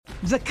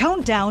The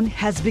countdown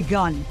has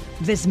begun.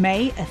 This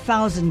May,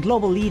 1,000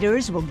 global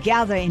leaders will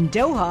gather in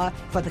Doha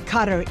for the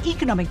Qatar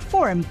Economic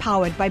Forum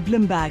powered by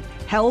Bloomberg,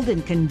 held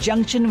in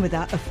conjunction with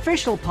our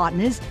official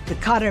partners, the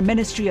Qatar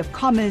Ministry of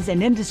Commerce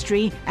and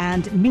Industry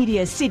and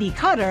Media City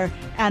Qatar,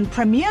 and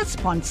premier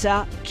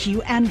sponsor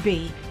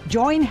QNB.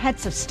 Join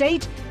heads of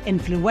state,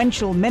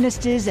 influential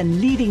ministers,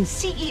 and leading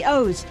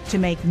CEOs to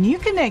make new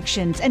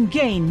connections and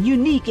gain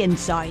unique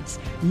insights.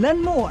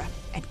 Learn more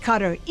at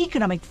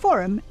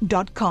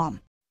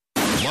QatarEconomicForum.com.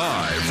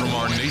 Live from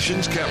our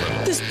nation's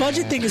capital. This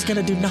budget thing is going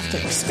to do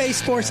nothing.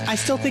 Space Force, I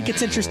still think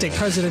it's interesting.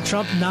 President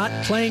Trump not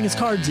playing his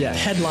cards yet.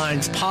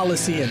 Headlines,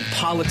 policy, and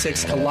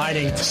politics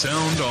colliding.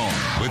 Sound On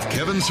with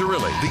Kevin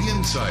Cirilli. The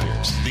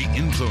insiders, the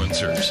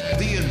influencers,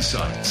 the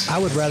insights. I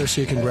would rather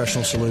see a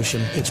congressional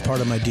solution. It's part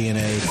of my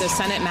DNA. The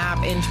Senate map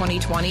in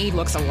 2020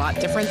 looks a lot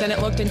different than it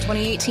looked in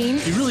 2018.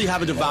 You really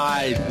have a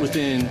divide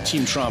within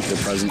Team Trump. The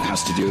president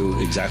has to do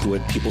exactly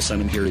what people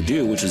sent him here to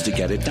do, which is to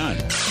get it done.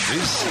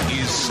 This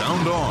is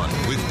Sound On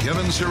with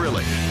Kevin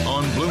Cirilli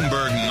on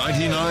Bloomberg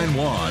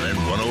 99.1 and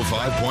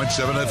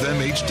 105.7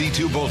 FM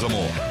HD2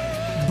 Baltimore.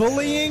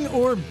 Bullying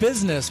or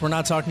business? We're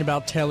not talking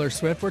about Taylor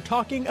Swift. We're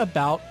talking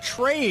about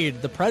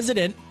trade. The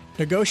president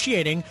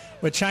negotiating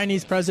with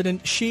Chinese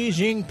President Xi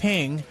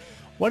Jinping.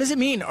 What does it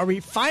mean? Are we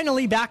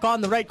finally back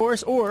on the right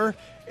course, or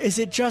is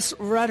it just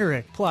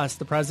rhetoric? Plus,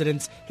 the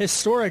president's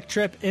historic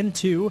trip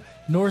into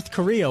North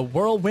Korea,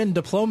 whirlwind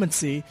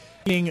diplomacy,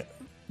 being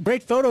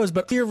great photos,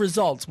 but clear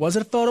results. Was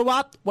it a photo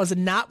op? Was it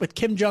not with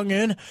Kim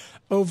Jong-un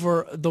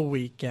over the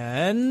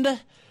weekend?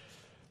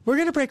 We're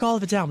going to break all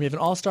of it down. We have an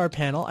all-star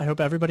panel. I hope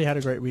everybody had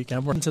a great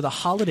weekend. We're into the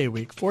holiday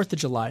week, 4th of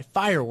July,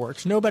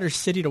 fireworks. No better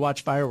city to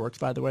watch fireworks,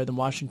 by the way, than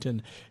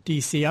Washington,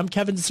 D.C. I'm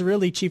Kevin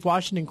Cirilli, Chief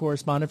Washington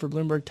Correspondent for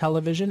Bloomberg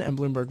Television and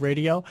Bloomberg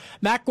Radio.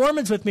 Matt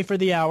Gorman's with me for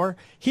the hour.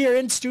 Here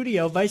in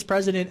studio, Vice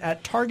President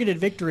at Targeted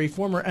Victory,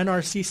 former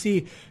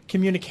NRCC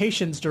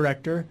Communications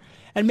Director,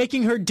 and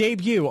making her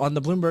debut on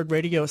the Bloomberg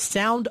Radio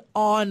Sound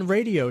On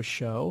radio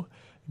show,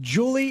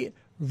 Julie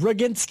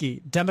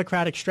Roginski,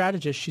 Democratic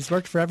strategist. She's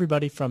worked for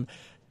everybody from,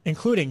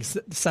 including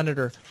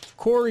Senator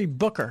Cory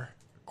Booker.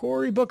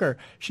 Cory Booker.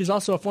 She's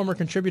also a former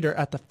contributor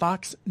at the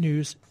Fox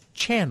News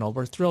Channel.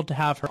 We're thrilled to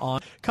have her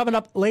on. Coming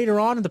up later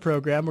on in the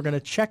program, we're going to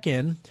check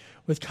in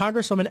with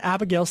Congresswoman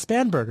Abigail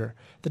Spanberger,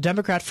 the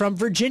Democrat from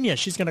Virginia.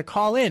 She's going to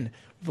call in.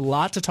 A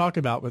lot to talk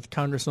about with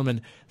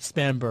Congresswoman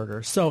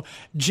Spanberger. So,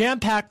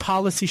 jam-packed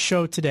policy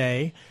show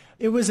today.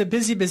 It was a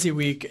busy, busy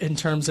week in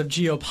terms of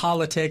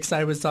geopolitics.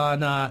 I was on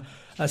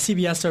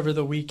CBS over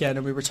the weekend,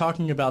 and we were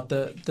talking about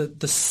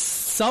the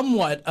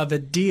somewhat of a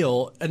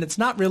deal, and it's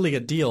not really a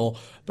deal,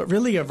 but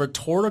really a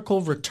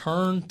rhetorical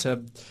return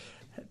to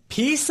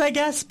peace, I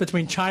guess,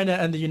 between China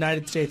and the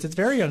United States. It's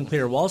very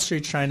unclear. Wall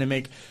Street's trying to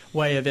make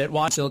way of it.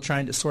 Washington's still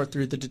trying to sort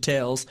through the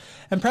details.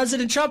 And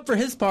President Trump, for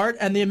his part,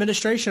 and the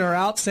administration are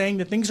out saying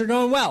that things are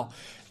going well.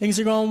 Things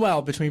are going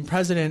well between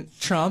President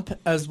Trump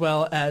as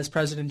well as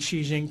President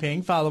Xi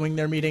Jinping following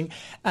their meeting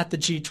at the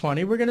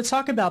G20. We're going to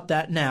talk about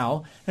that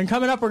now. And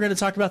coming up, we're going to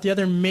talk about the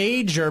other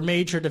major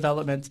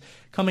developments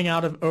coming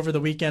out of over the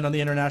weekend on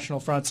the international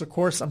fronts. Of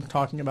course, I'm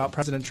talking about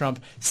President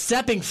Trump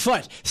stepping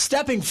foot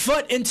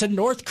into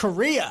North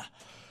Korea.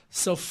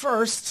 So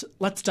first,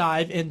 let's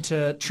dive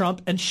into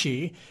Trump and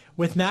Xi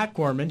with Matt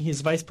Gorman.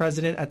 He's Vice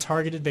President at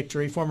Targeted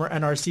Victory, former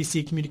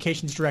NRCC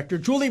Communications Director.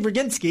 Julie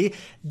Roginski,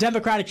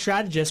 Democratic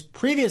strategist,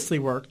 previously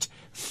worked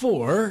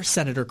for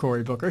Senator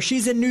Cory Booker.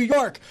 She's in New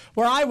York,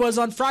 where I was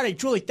on Friday.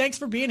 Julie, thanks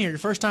for being here. Your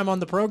first time on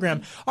the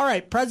program. All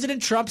right,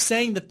 President Trump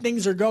saying that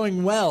things are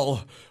going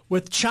well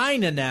with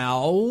China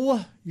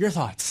now. Your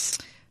thoughts?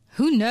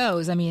 Who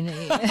knows? I mean,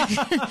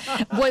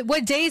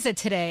 what day is it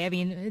today? I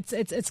mean,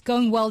 it's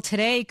going well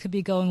today. Could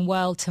be going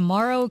well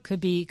tomorrow.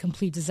 Could be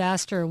complete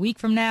disaster a week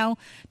from now.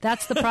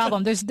 That's the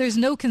problem. There's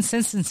no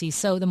consistency.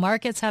 So the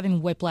market's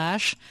having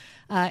whiplash.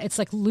 It's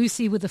like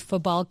Lucy with the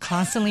football,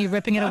 constantly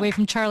ripping it away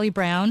from Charlie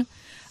Brown.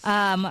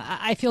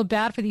 I feel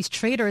bad for these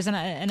traders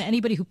and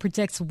anybody who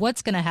predicts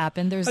what's going to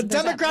happen. There's a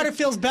Democrat who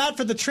feels bad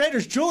for the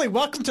traders. Julie,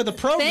 welcome to the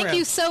program. Thank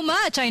you so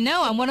much. I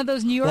know. I'm one of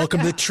those New York. Welcome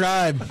to the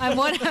tribe. I'm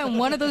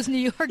one of those New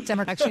York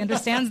Democrats. Actually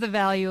understands the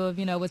value of,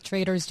 what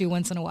traders do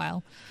once in a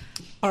while.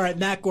 All right,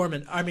 Matt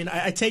Gorman. I mean,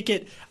 I take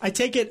it.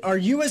 Are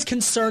you as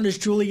concerned as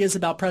Julie is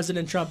about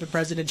President Trump and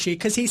President Xi?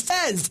 Because he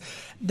says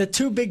the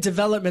two big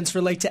developments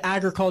relate to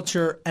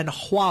agriculture and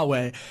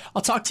Huawei.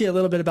 I'll talk to you a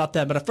little bit about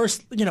them. But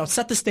first,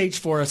 set the stage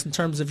for us in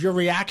terms of your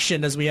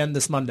reaction as we end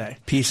this Monday.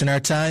 Peace in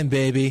our time,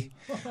 baby.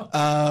 Look,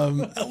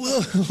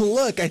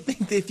 I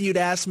think if you'd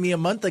asked me a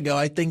month ago,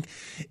 I think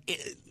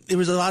there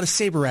was a lot of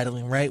saber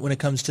rattling, right, when it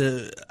comes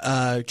to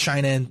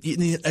China. And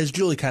as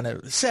Julie kind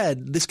of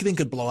said, this thing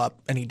could blow up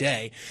any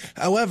day.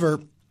 However,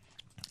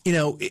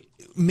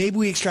 maybe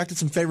we extracted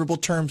some favorable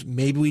terms,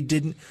 maybe we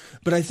didn't.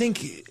 But I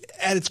think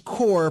at its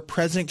core,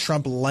 President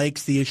Trump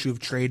likes the issue of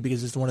trade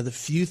because it's one of the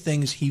few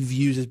things he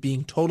views as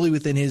being totally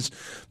within his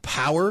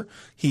power.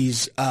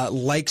 He's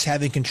likes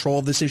having control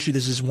of this issue.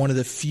 This is one of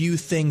the few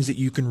things that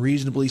you can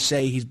reasonably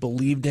say he's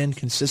believed in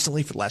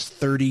consistently for the last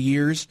 30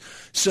 years.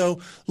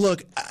 So,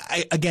 look,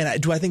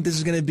 do I think this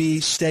is going to be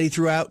steady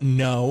throughout?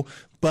 No.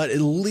 But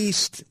at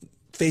least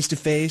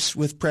face-to-face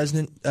with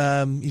President Xi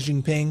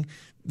Jinping,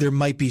 there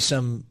might be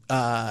some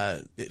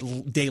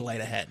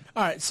daylight ahead.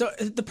 All right, so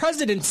the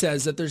president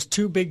says that there's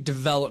two big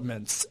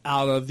developments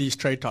out of these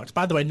trade talks.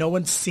 By the way, no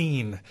one's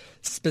seen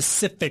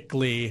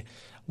specifically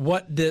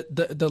what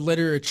the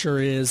literature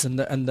is and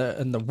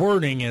the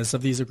wording is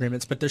of these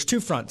agreements, but there's two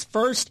fronts.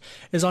 First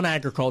is on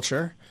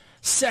agriculture.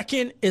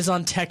 Second is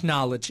on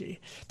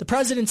technology. The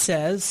president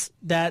says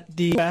that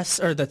the U.S.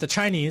 or that the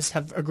Chinese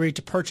have agreed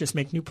to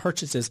make new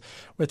purchases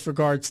with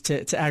regards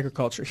to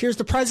agriculture. Here's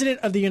the president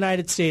of the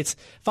United States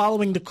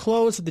following the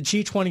close of the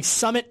G20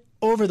 summit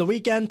over the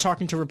weekend,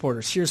 talking to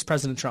reporters. Here's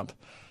President Trump.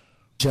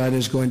 China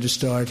is going to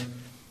start.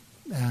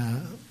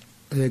 They're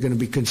going to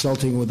be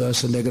consulting with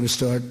us, and they're going to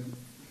start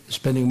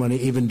spending money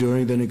even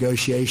during the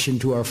negotiation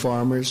to our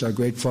farmers, our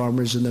great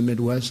farmers in the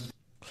Midwest.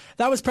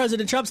 That was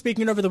President Trump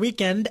speaking over the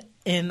weekend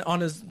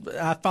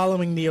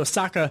following the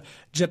Osaka,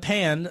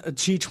 Japan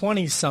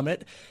G20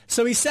 summit.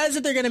 So he says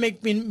that they're going to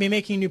be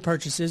making new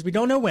purchases. We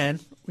don't know when.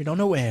 We don't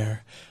know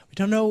where. We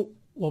don't know.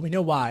 Well, we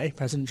know why.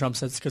 President Trump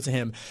says it's because of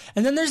him.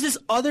 And then there's this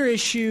other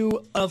issue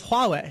of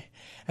Huawei.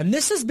 And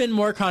this has been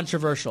more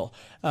controversial.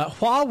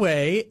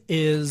 Huawei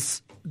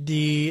is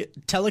the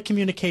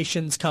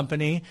telecommunications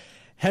company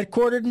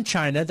headquartered in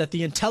China that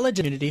the intelligence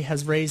community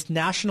has raised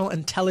national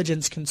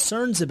intelligence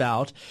concerns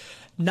about.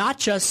 Not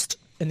just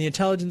in the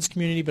intelligence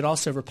community, but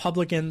also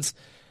Republicans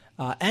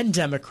and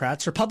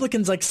Democrats.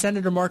 Republicans like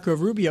Senator Marco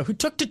Rubio, who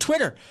took to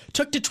Twitter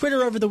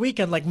over the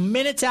weekend, like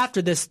minutes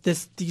after these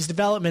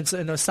developments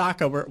in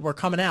Osaka were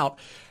coming out.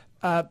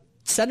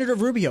 Senator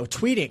Rubio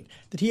tweeting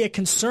that he had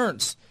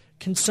concerns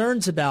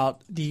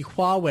about the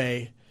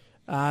Huawei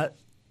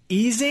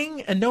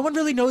easing, and no one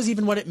really knows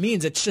even what it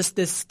means. It's just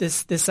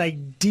this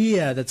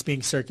idea that's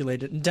being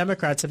circulated, and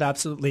Democrats have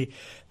absolutely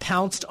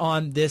pounced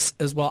on this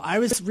as well. I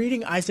was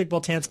reading Isaac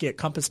Boltanski at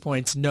Compass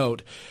Point's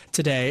note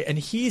today, and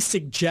he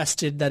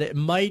suggested that it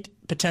might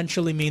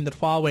potentially mean that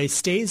Huawei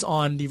stays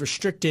on the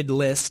restricted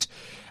list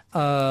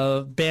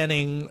of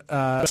banning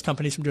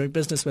companies from doing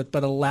business with,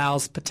 but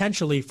allows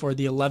potentially for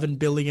the $11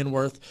 billion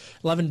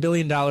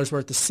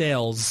worth of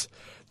sales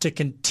to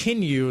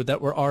continue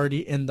that were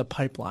already in the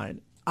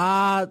pipeline.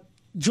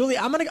 Julie,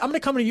 I'm gonna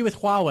come to you with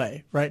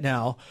Huawei right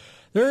now.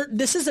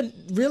 This is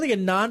really a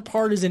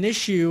nonpartisan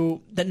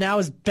issue that now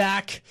is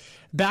back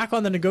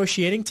on the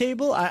negotiating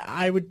table.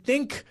 I would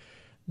think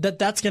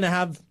that's going to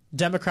have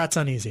Democrats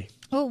uneasy.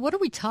 Well, what are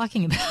we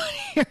talking about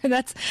here?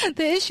 That's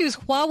the issue. Is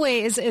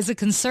Huawei is a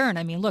concern.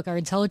 I mean, look, our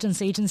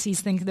intelligence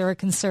agencies think they're a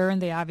concern.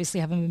 They obviously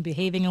haven't been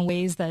behaving in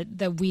ways that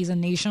we as a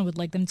nation would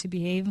like them to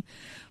behave.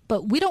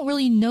 But we don't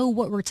really know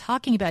what we're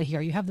talking about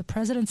here. You have the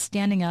president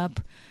standing up,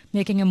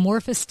 making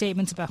amorphous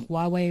statements about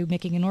Huawei,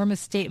 making enormous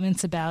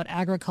statements about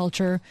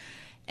agriculture.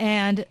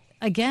 And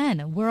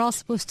again, we're all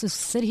supposed to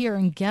sit here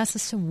and guess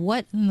as to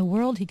what in the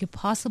world he could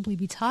possibly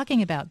be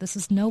talking about. This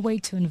is no way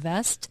to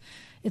invest.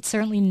 It's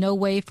certainly no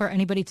way for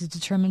anybody to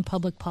determine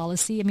public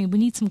policy. I mean, we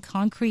need some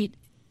concrete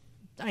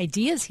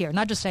ideas here,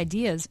 not just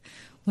ideas.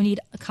 We need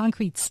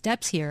concrete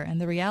steps here.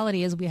 And the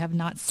reality is we have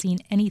not seen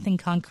anything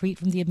concrete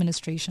from the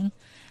administration.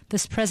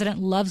 This president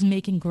loves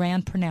making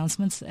grand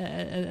pronouncements,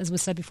 as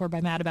was said before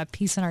by Matt, about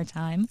peace in our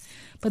time.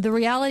 But the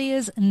reality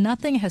is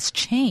nothing has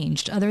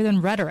changed other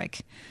than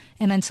rhetoric.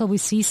 And until we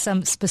see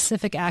some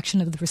specific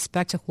action with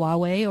respect to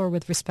Huawei or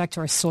with respect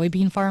to our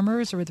soybean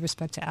farmers or with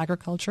respect to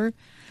agriculture,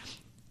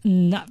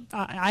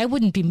 I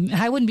wouldn't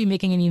be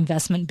making any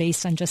investment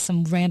based on just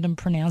some random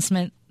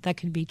pronouncement that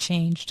could be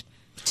changed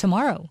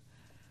tomorrow.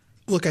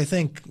 Look, I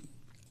think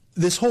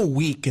this whole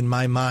week in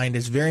my mind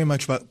is very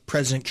much about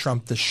President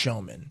Trump, the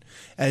showman.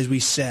 As we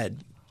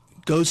said,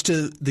 goes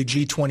to the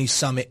G20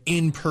 summit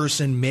in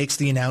person, makes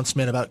the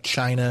announcement about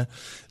China.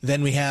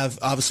 Then we have,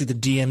 obviously, the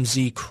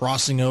DMZ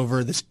crossing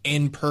over, this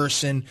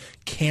in-person,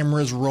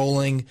 cameras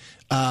rolling,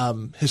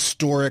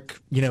 historic,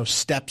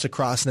 steps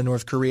across into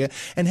North Korea.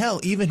 And hell,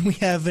 even we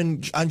have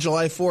on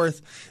July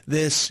 4th,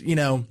 this,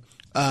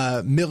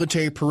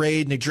 military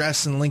parade and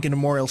address in Lincoln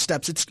Memorial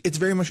Steps. It's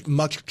very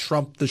much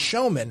Trump the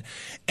showman.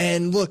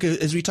 And look,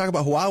 as we talk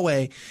about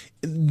Huawei,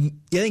 I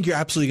think you're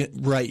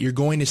absolutely right. You're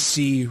going to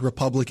see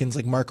Republicans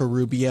like Marco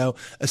Rubio,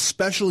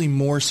 especially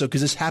more so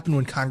because this happened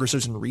when Congress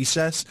was in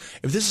recess.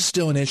 If this is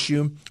still an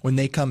issue when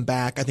they come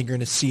back, I think you're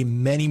going to see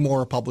many more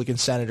Republican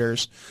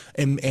senators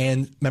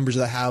and members of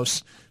the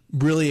House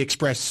really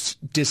express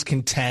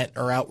discontent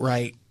or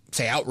outright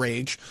say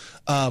outrage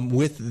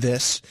with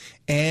this.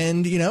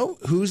 And,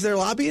 who's their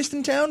lobbyist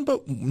in town?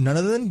 But none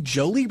other than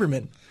Joe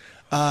Lieberman.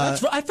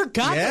 I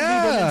forgot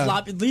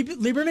that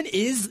Lieberman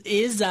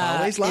is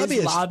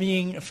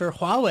lobbying for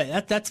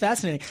Huawei. That's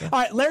fascinating. Yeah. All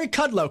right, Larry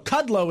Kudlow.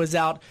 Kudlow was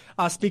out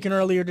speaking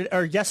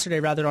yesterday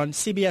on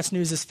CBS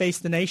News' Face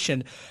the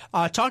Nation,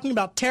 talking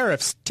about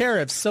tariffs.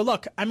 So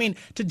look, I mean,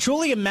 to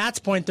Julie and Matt's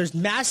point, there's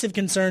massive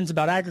concerns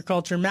about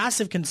agriculture,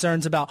 massive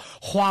concerns about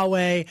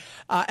Huawei,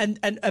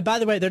 and by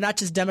the way, they're not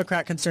just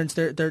Democrat concerns;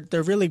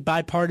 they're really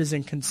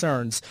bipartisan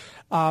concerns.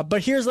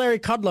 But here's Larry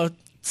Kudlow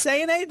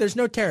saying, "Hey, there's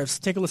no tariffs."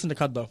 Take a listen to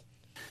Kudlow.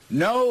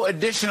 No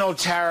additional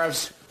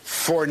tariffs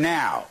for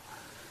now.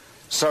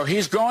 So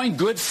he's going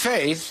good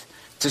faith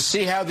to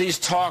see how these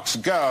talks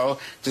go,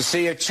 to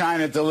see if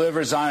China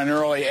delivers on an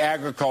early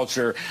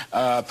agriculture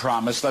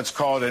promise. Let's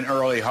call it an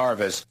early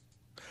harvest.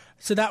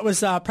 So that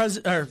was that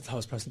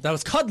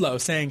was Kudlow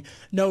saying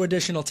no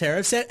additional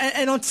tariffs.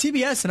 And on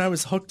CBS, and I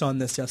was hooked on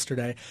this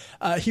yesterday,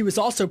 he was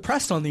also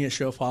pressed on the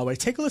issue of Huawei.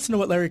 Take a listen to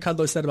what Larry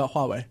Kudlow said about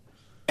Huawei.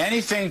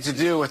 Anything to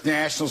do with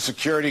national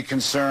security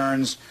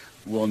concerns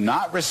will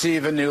not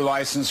receive a new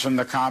license from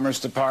the Commerce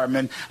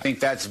Department. I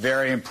think that's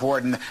very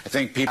important. I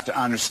think people have to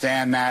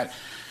understand that.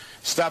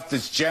 Stuff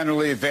that's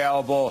generally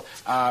available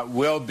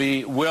will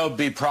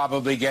be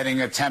probably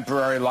getting a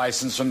temporary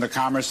license from the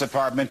Commerce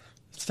Department.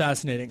 It's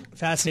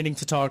fascinating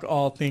to talk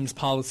all things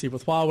policy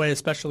with Huawei,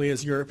 especially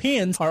as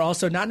Europeans are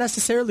also not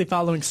necessarily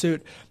following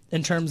suit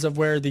in terms of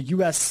where the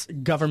U.S.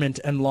 government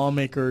and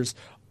lawmakers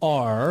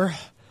are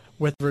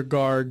with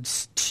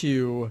regards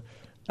to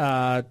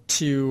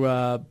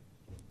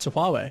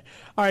Huawei.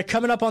 All right,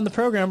 coming up on the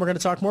program, we're going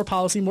to talk more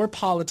policy, more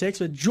politics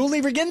with Julie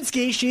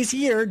Roginski. She's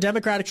here,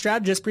 Democratic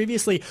strategist,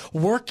 previously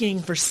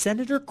working for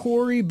Senator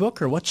Cory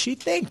Booker. What's she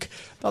think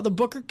about the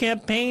Booker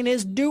campaign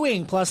is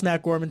doing? Plus,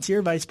 Matt Gorman's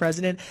here, Vice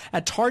President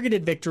at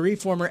Targeted Victory,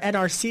 former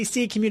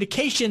NRCC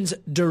Communications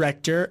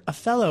Director, a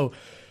fellow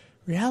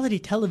reality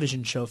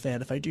television show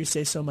fan, if I do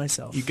say so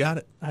myself. You got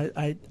it.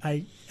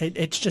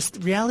 It's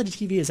just reality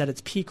TV is at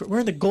its peak.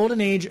 We're in the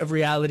golden age of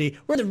reality.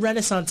 We're in the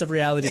renaissance of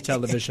reality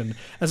television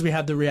as we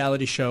have the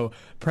reality show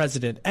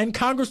president. And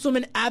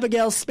Congresswoman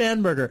Abigail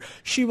Spanberger,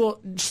 she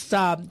will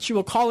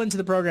call into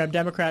the program,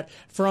 Democrat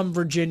from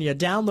Virginia.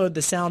 Download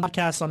the Sound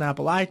podcast on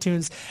Apple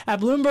iTunes,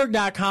 at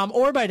Bloomberg.com,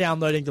 or by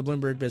downloading the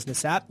Bloomberg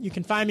Business app. You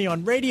can find me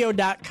on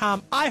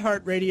radio.com,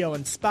 iHeartRadio,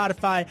 and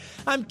Spotify.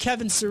 I'm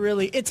Kevin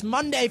Cirilli. It's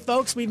Monday,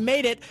 folks. We've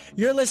made it.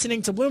 You're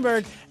listening to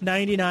Bloomberg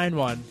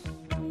 99.1.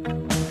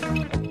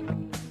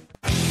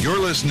 You're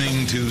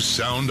listening to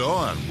Sound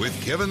On with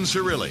Kevin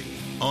Cirilli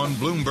on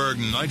Bloomberg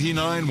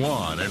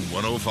 99.1 and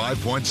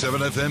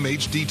 105.7 FM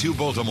HD2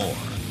 Baltimore.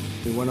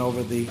 We went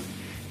over the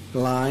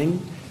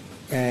line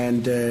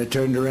and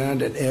turned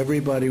around, and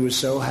everybody was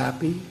so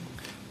happy.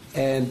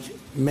 And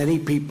many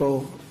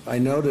people, I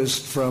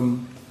noticed,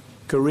 from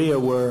Korea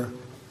were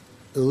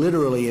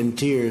literally in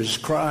tears,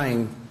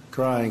 crying.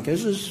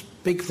 This is a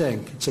big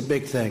thing. It's a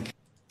big thing.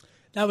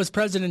 That was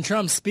President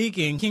Trump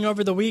speaking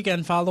over the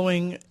weekend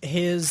following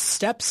his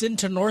steps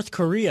into North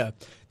Korea.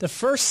 The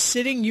first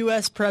sitting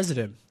U.S.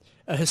 president,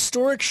 a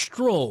historic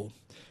stroll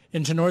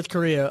into North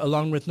Korea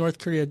along with North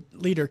Korea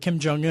leader Kim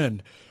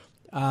Jong-un.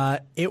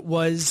 It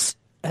was,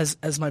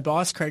 as my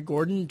boss Craig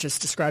Gordon just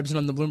describes it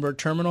on the Bloomberg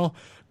terminal,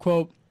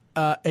 quote,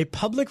 a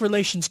public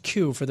relations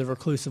coup for the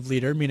reclusive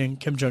leader, meaning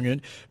Kim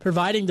Jong-un,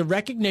 providing the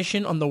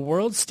recognition on the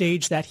world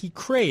stage that he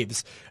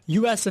craves.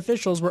 U.S.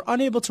 officials were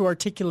unable to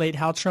articulate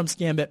how Trump's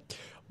gambit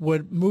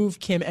would move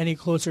Kim any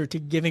closer to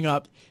giving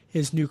up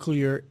his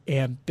nuclear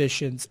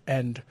ambitions,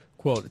 end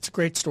quote. It's a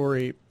great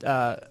story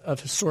of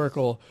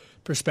historical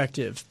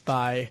perspective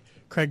by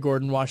Craig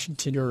Gordon,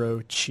 Washington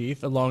Bureau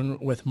Chief, along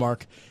with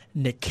Mark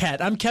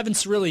Niket. I'm Kevin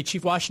Cirilli,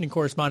 Chief Washington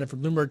Correspondent for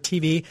Bloomberg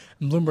TV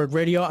and Bloomberg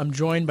Radio. I'm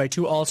joined by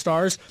two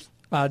all-stars.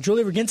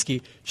 Julie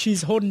Roginski,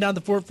 she's holding down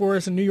the fort for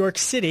us in New York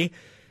City.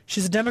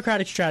 She's a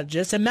Democratic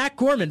strategist. And Matt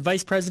Gorman,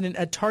 Vice President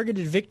at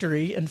Targeted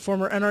Victory and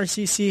former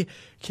NRCC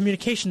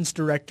Communications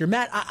Director.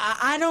 Matt,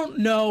 I don't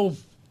know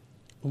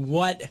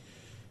what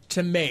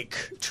to make,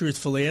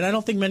 truthfully, and I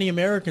don't think many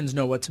Americans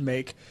know what to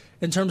make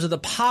in terms of the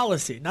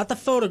policy, not the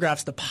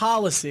photographs, the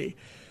policy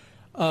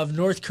of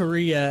North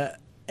Korea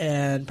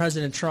and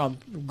President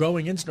Trump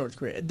going into North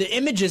Korea. The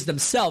images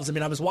themselves, I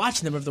mean, I was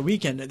watching them over the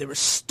weekend. They were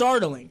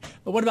startling.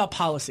 But what about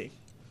policy?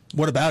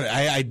 What about it?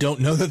 I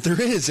don't know that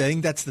there is. I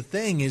think that's the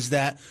thing, is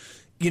that,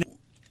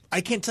 I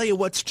can't tell you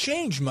what's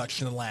changed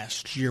much in the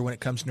last year when it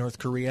comes to North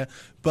Korea.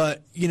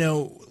 But,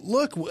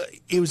 look,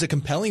 it was a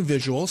compelling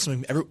visual,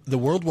 something the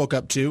world woke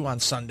up to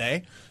on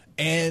Sunday.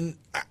 And,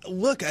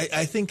 look,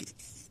 I think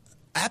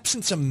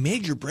absent some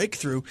major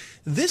breakthrough,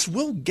 this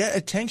will get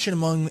attention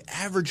among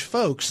average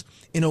folks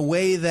in a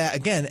way that,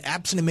 again,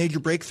 absent a major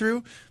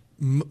breakthrough,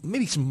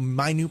 maybe some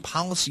minute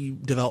policy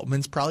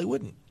developments probably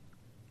wouldn't.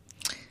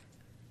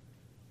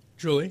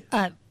 Julie?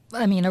 I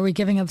mean, are we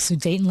giving up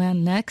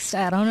Sudetenland next?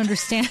 I don't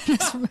understand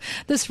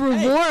this reward.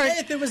 Hey,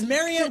 if it was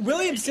Marianne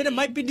Williamson, it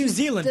might be New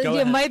Zealand. Go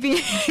ahead. It might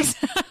be.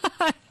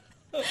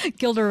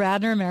 Gilda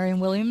Radner, Marianne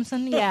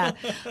Williamson. Yeah.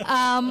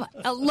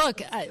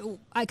 Look,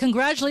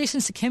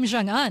 congratulations to Kim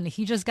Jong-un.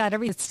 He just got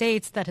every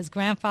states that his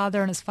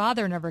grandfather and his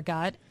father never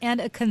got,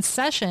 and a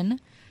concession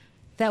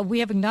that we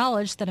have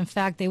acknowledged that, in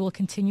fact, they will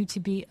continue to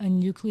be a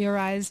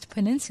nuclearized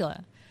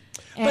peninsula.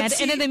 And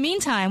in the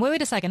meantime,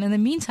 wait a second. In the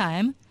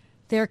meantime,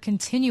 they're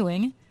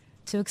continuing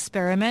to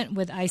experiment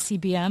with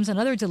ICBMs and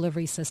other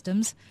delivery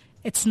systems.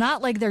 It's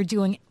not like they're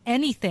doing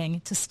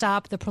anything to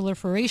stop the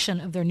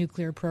proliferation of their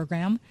nuclear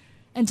program.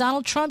 And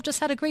Donald Trump just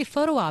had a great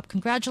photo op.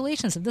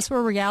 Congratulations. If this were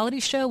a reality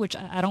show, which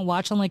I don't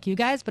watch unlike you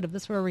guys, but if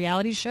this were a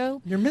reality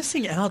show... You're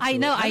missing out. I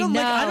know, I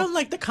don't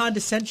like the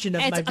condescension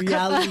of my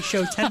reality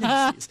show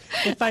tendencies.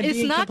 If I'm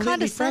being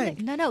completely frank.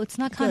 No, it's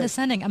not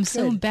condescending. I'm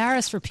so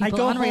embarrassed for people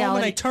on reality. I go home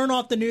and I turn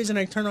off the news and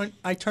I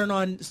turn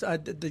on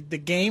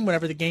the game,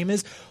 whatever the game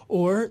is,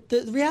 or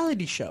the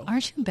reality show.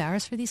 Aren't you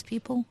embarrassed for these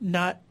people?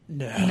 No.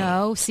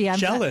 No, see, I'm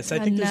jealous. I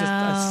think there's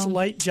a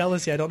slight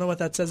jealousy. I don't know what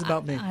that says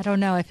about me. I don't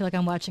know. I feel like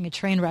I'm watching a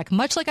train wreck,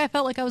 much like I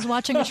felt like I was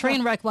watching a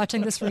train wreck watching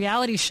this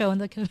reality show in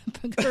the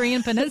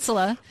Korean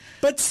Peninsula.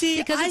 But see,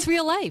 because it's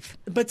real life.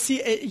 But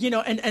see,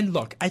 and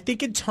look, I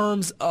think in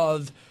terms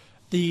of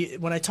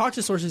when I talk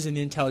to sources in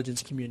the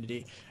intelligence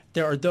community,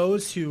 there are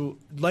those who,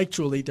 like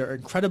Julie, they're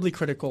incredibly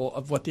critical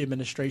of what the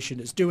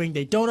administration is doing.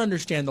 They don't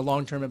understand the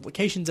long-term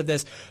implications of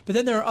this. But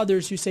then there are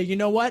others who say, you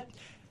know what?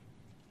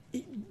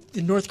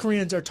 The North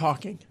Koreans are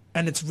talking,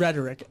 and it's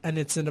rhetoric, and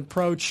it's an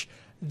approach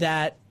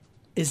that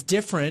is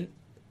different,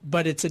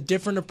 but it's a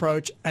different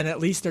approach, and at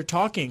least they're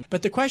talking.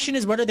 But the question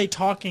is, what are they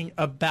talking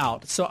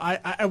about? So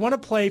I want to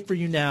play for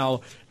you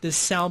now this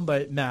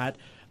soundbite, Matt,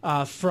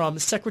 from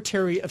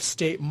Secretary of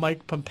State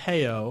Mike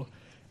Pompeo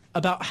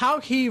about how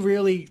he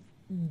really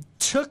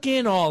took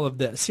in all of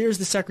this. Here's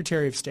the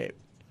Secretary of State.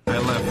 I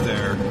left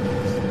there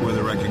with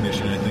a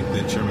recognition. I think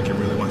that Chairman Kim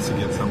really wants to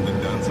get something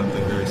done,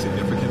 something very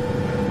significant.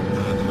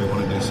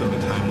 So in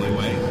a timely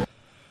way.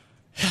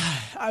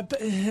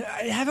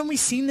 Haven't we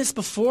seen this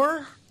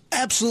before?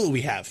 Absolutely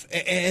we have.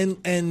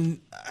 And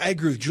I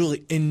agree with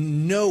Julie.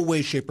 In no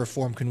way, shape, or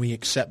form can we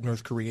accept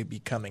North Korea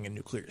becoming a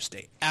nuclear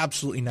state.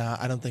 Absolutely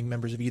not. I don't think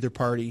members of either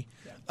party,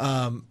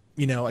 I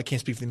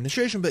can't speak for the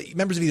administration, but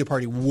members of either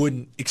party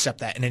wouldn't accept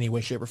that in any way,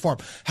 shape, or form.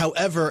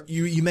 However,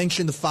 you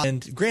mentioned the father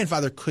and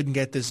grandfather couldn't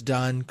get this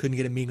done, couldn't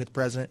get a meeting with the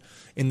president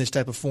in this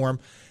type of form.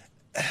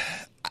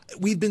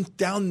 We've been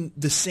down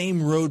the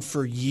same road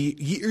for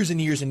years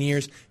and years and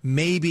years.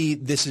 Maybe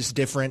this is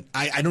different.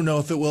 I don't know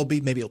if it will be.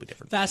 Maybe it'll be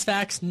different. Fast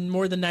facts: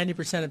 more than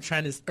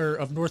 90%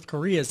 of North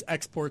Korea's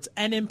exports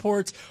and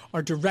imports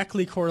are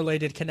directly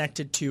correlated,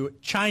 connected to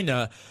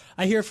China.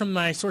 I hear from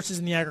my sources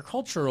in the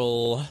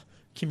agricultural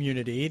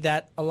community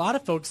that a lot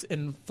of folks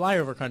in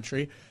flyover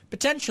country,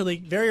 potentially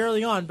very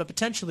early on, but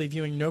potentially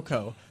viewing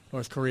NOCO,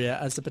 North Korea,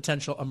 as the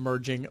potential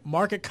emerging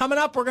market. Coming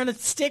up, we're going to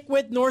stick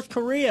with North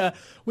Korea.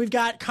 We've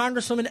got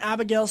Congresswoman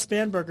Abigail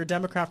Spanberger,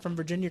 Democrat from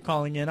Virginia,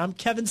 calling in. I'm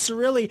Kevin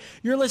Cirilli.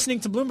 You're listening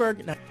to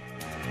Bloomberg.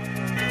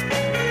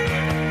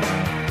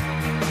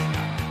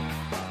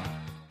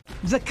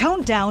 The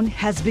countdown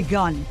has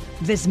begun.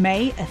 This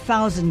May,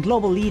 1,000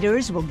 global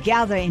leaders will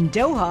gather in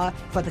Doha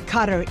for the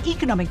Qatar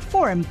Economic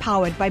Forum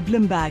powered by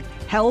Bloomberg,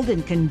 held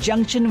in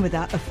conjunction with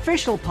our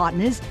official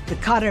partners, the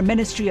Qatar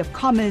Ministry of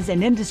Commerce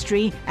and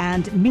Industry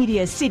and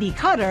Media City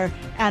Qatar,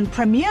 and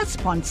premier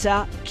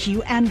sponsor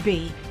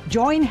QNB.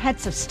 Join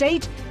heads of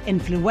state,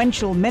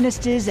 influential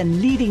ministers,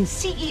 and leading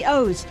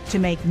CEOs to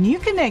make new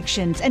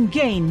connections and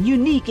gain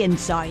unique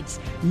insights.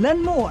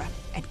 Learn more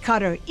at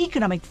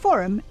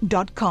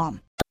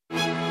QatarEconomicForum.com.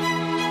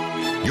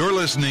 You're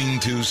listening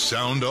to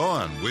Sound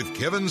On with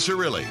Kevin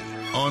Cirilli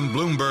on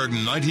Bloomberg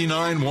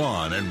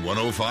 99.1 and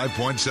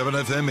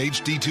 105.7 FM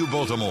HD2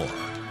 Baltimore.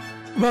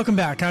 Welcome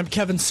back. I'm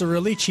Kevin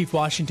Cirilli, Chief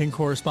Washington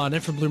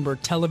Correspondent for Bloomberg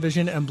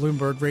Television and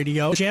Bloomberg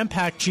Radio.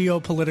 Jam-packed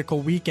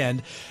geopolitical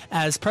weekend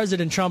as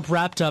President Trump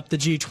wrapped up the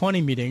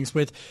G20 meetings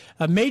with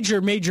a major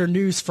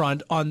news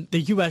front on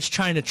the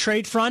U.S.-China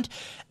trade front,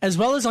 as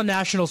well as on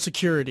national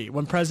security,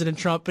 when President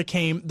Trump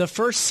became the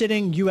first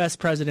sitting U.S.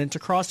 president to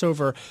cross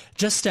over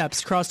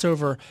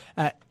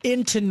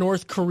into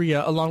North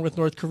Korea, along with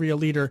North Korea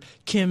leader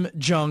Kim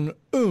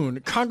Jong-un.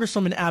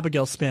 Congresswoman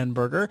Abigail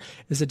Spanberger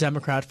is a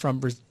Democrat from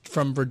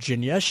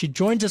Virginia. She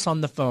joins us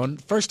on the phone,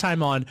 first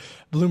time on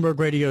Bloomberg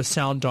Radio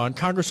Sound On.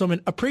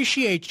 Congresswoman,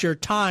 appreciate your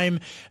time.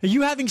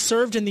 You having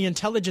served in the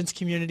intelligence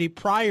community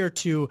prior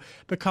to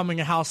becoming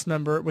a House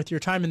member with your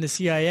time in the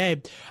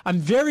CIA, I'm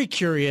very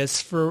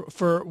curious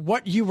for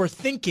what you were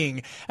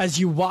thinking as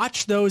you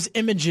watched those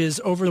images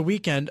over the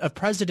weekend of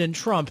President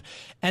Trump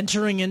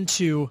entering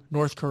into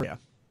North Korea.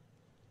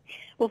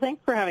 Well,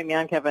 thanks for having me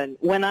on, Kevin.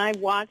 When I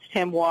watched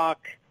him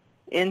walk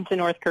into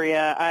North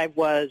Korea, I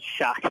was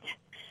shocked.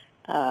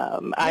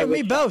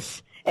 Me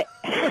both.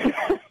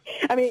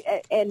 I mean,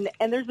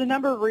 and there's a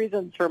number of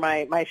reasons for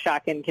my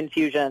shock and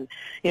confusion.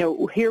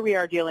 Here we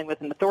are dealing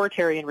with an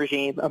authoritarian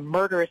regime, a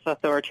murderous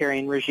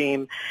authoritarian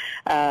regime,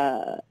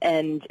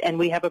 and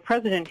we have a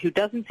president who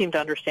doesn't seem to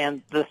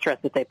understand the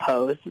threat that they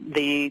pose.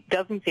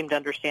 Doesn't seem to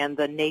understand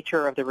the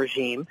nature of the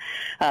regime,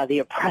 the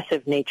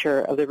oppressive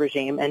nature of the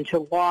regime, and to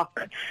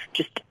walk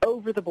just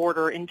over the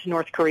border into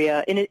North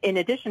Korea, in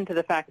addition to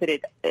the fact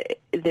that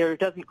there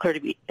doesn't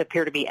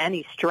appear to be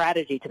any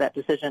strategy to that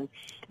decision,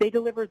 they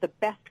delivered the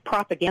best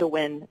propaganda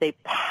win they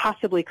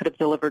possibly could have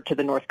delivered to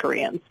the North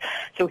Koreans.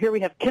 So here we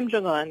have Kim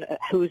Jong-un,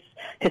 who's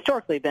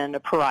historically been a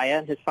pariah,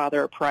 and his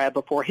father a pariah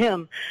before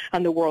him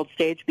on the world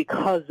stage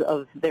because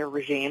of their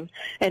regime,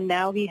 and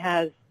now he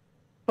has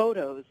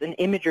photos and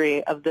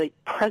imagery of the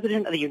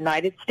President of the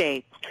United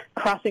States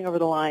crossing over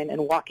the line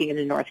and walking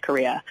into North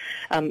Korea.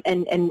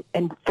 And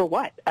for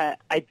what?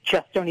 I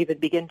just don't even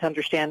begin to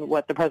understand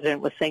what the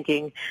President was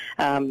thinking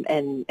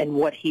and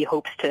what he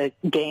hopes to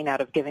gain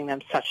out of giving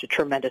them such a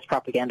tremendous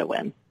propaganda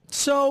win.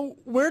 So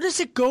where does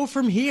it go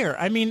from here?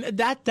 I mean,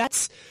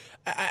 that's...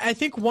 I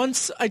think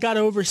once I got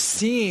over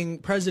seeing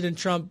President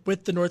Trump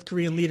with the North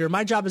Korean leader,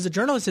 my job as a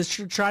journalist is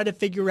to try to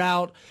figure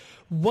out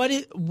what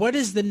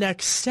is the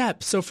next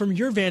step? So from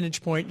your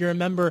vantage point, you're a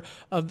member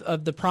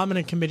of the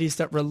prominent committees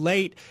that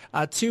relate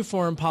to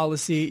foreign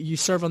policy. You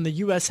serve on the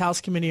U.S. House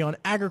Committee on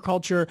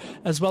Agriculture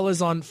as well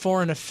as on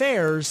Foreign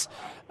Affairs.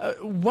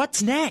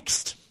 What's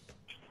next?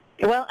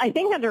 Well, I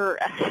think under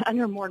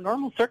more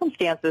normal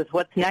circumstances,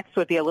 what's next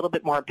would be a little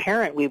bit more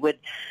apparent. We would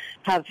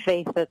have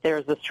faith that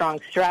there's a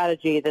strong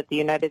strategy that the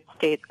United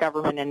States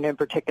government, and in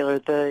particular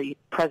the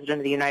President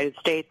of the United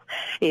States,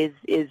 is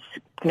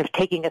kind of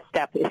taking a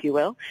step, if you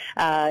will,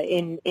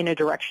 in a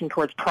direction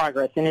towards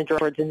progress, and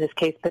towards, in this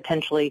case,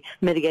 potentially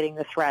mitigating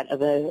the threat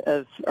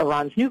of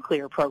Iran's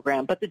nuclear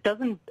program. But there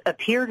doesn't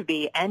appear to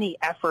be any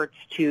efforts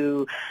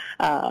to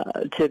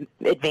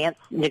advance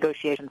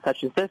negotiations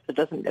such as this. There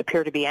doesn't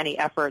appear to be any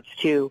efforts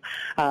to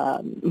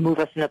move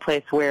us in a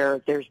place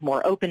where there's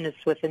more openness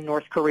within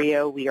North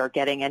Korea. We are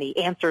getting any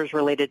answers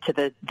related to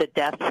the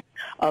death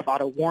of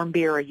Otto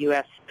Warmbier, a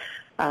U.S.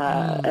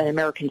 An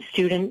American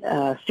student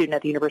at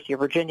the University of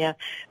Virginia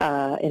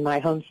in my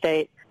home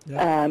state,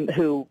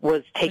 who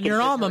was taken. And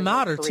your alma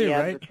mater too,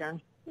 right?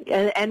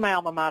 And my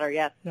alma mater,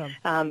 yes. Yeah.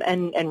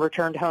 And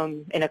returned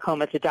home in a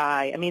coma to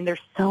die. I mean,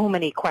 there's so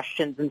many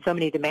questions and so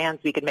many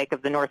demands we could make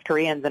of the North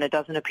Koreans, and it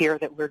doesn't appear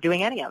that we're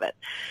doing any of it.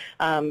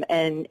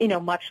 And,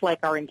 much like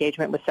our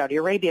engagement with Saudi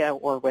Arabia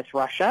or with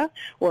Russia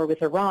or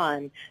with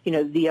Iran,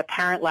 the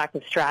apparent lack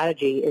of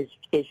strategy is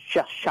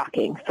just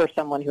shocking for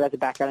someone who has a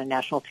background in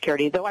national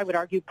security, though I would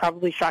argue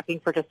probably shocking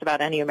for just about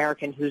any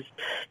American who's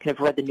kind of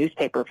read the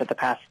newspaper for the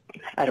past,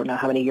 I don't know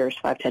how many years,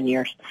 5-10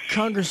 years.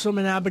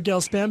 Congresswoman Abigail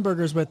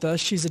Spanberger's with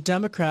us. She's a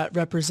Democrat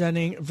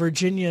representing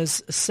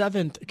Virginia's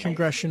 7th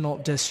Congressional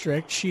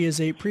District. She is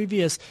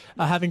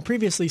having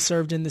previously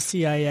served in the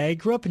CIA,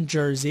 grew up in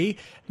Jersey,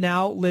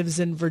 now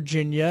lives in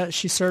Virginia.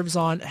 She serves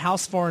on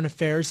House Foreign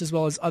Affairs as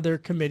well as other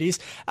committees,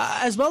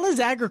 as well as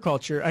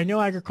agriculture. I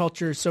know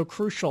agriculture is so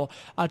crucial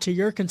to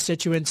your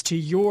constituents, to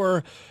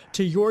your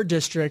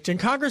district. And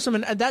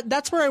Congresswoman,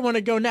 that's where I want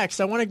to go next.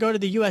 I want to go to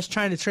the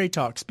U.S.-China trade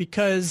talks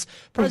because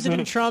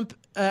President Trump,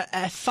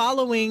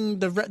 following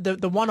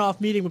the one-off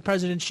meeting with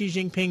President Xi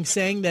Jinping,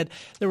 saying that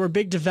there were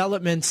big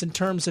developments in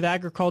terms of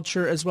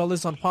agriculture as well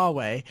as on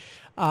Huawei.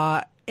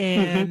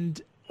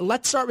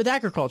 Let's start with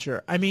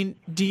agriculture. I mean,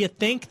 do you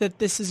think that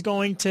this is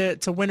going to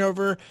win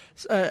over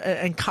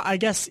and I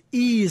guess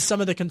ease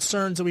some of the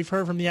concerns that we've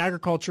heard from the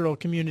agricultural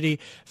community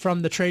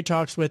from the trade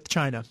talks with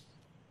China?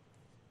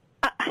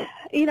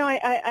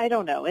 I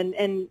don't know.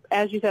 And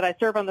as you said, I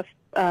serve on the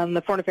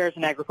Foreign Affairs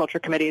and Agriculture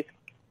Committees.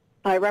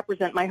 I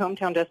represent my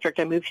hometown district.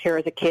 I moved here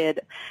as a kid.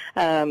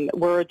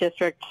 We're a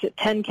district,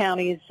 10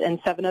 counties, and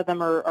 7 of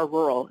them are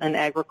rural and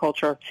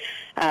agriculturally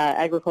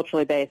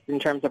based in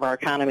terms of our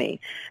economy.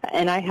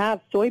 And I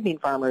have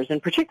soybean farmers in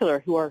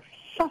particular who are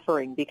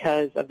suffering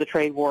because of the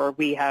trade war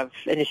we have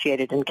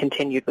initiated and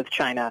continued with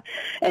China.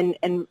 And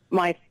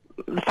the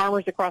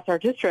farmers across our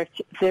district,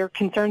 their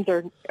concerns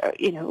are,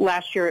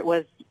 last year it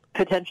was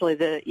potentially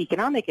the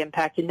economic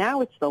impact, and now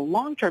it's the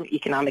long-term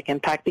economic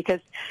impact because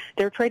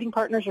their trading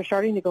partners are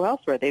starting to go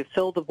elsewhere. They've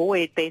filled the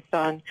void based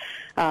on,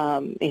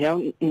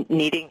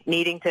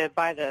 needing to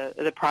buy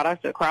the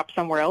product, the crop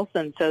somewhere else,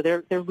 and so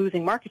they're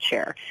losing market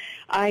share.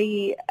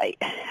 I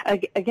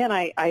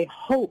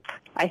hope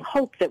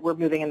that we're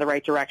moving in the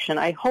right direction.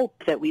 I hope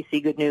that we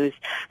see good news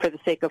for the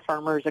sake of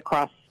farmers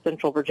across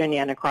Central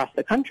Virginia and across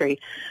the country.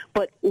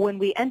 But when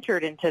we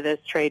entered into this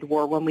trade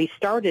war, when we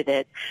started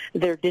it,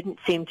 there didn't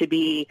seem to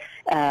be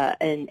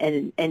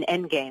an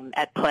end game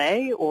at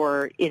play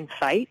or in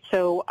sight.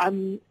 So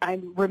I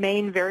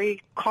remain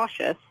very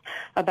cautious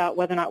about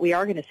whether or not we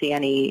are going to see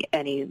any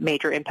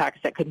major impacts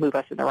that could move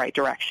us in the right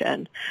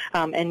direction.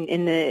 And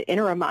in the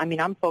interim,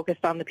 I'm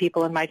focused on the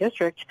people in my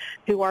district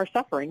who are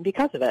suffering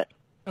because of it.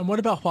 And what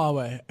about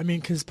Huawei? I mean,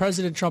 because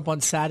President Trump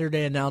on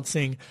Saturday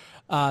announcing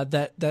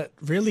that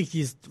really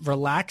he's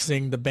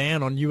relaxing the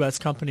ban on U.S.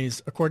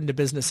 companies, according to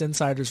Business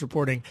Insider's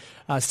reporting,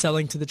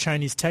 selling to the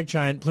Chinese tech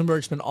giant.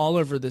 Bloomberg's been all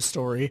over this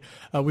story.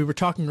 We were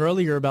talking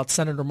earlier about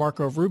Senator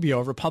Marco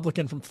Rubio, a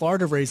Republican from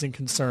Florida, raising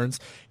concerns.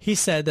 He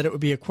said that it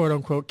would be a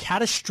quote-unquote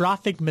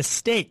catastrophic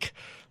mistake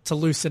to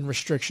loosen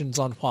restrictions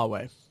on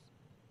Huawei.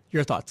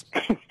 Your thoughts?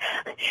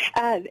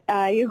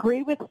 I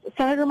agree with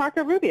Senator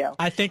Marco Rubio.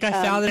 I think I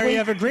found an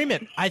area of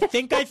agreement. I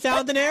think I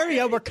found an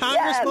area where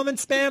Congresswoman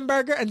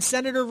Spanberger and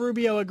Senator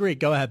Rubio agree.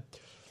 Go ahead.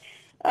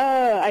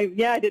 I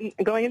didn't,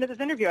 going into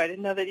this interview, I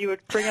didn't know that you would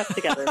bring us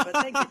together, but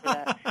thank you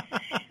for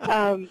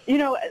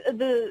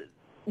that.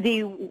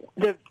 The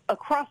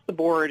across the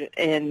board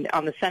and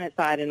on the Senate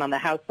side and on the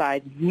House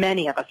side,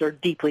 many of us are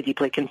deeply,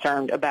 deeply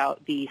concerned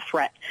about the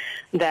threat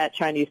that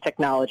Chinese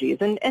technologies.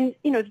 And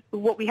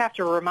what we have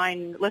to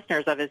remind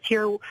listeners of is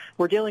here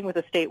we're dealing with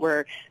a state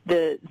where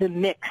the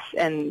mix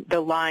and the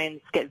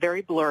lines get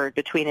very blurred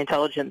between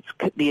intelligence,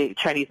 the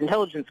Chinese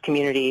intelligence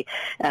community,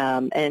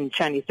 and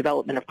Chinese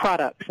development of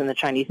products and the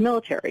Chinese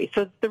military.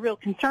 So the real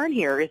concern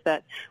here is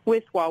that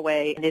with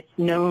Huawei and its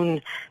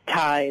known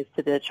ties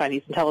to the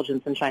Chinese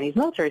intelligence and Chinese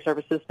military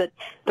services, that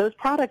those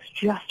products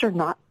just are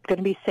not going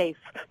to be safe,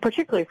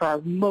 particularly for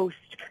our most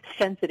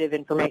sensitive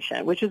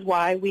information, which is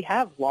why we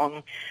have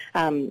long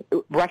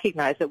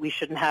recognized that we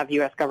shouldn't have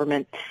U.S.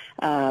 government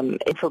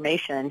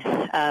information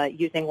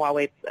using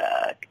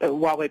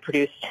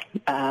Huawei-produced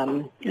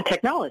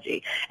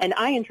technology. And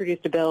I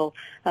introduced a bill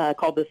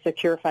called the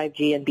Secure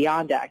 5G and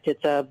Beyond Act.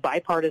 It's a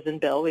bipartisan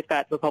bill. We've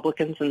got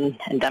Republicans and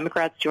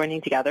Democrats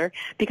joining together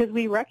because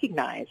we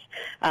recognize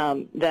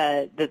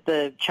that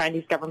the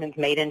Chinese government's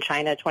Made in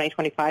China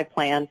 2025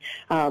 plan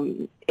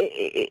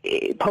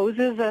it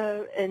poses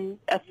a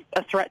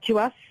threat to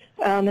us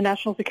on the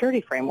national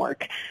security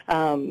framework.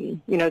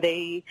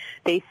 They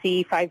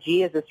see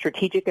 5G as a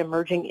strategic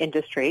emerging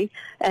industry,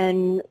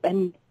 and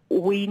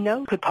we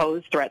know could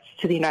pose threats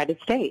to the United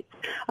States.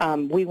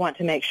 We want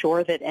to make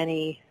sure that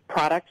any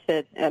products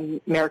that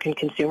American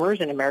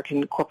consumers and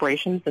American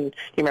corporations and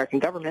the American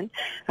government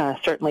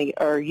certainly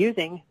are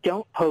using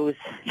don't pose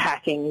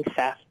hacking,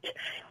 theft,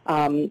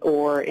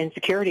 or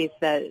insecurities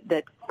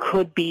that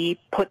could be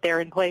put there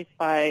in place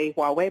by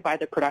Huawei, by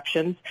the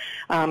productions,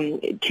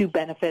 to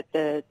benefit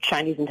the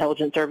Chinese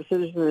intelligence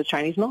services or the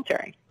Chinese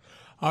military.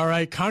 All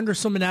right,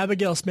 Congresswoman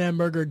Abigail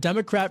Spanberger,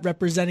 Democrat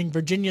representing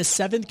Virginia's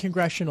 7th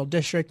Congressional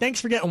District. Thanks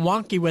for getting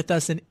wonky with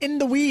us and in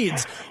the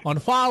weeds on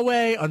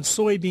Huawei, on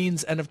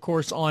soybeans, and of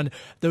course on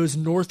those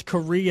North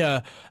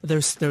Korea,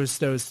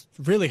 those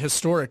really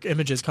historic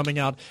images coming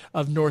out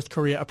of North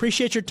Korea.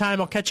 Appreciate your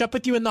time. I'll catch up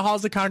with you in the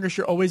halls of Congress.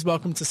 You're always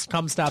welcome to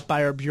come stop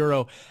by our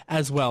bureau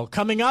as well.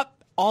 Coming up,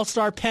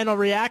 All-Star Panel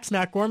Reacts.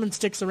 Matt Gorman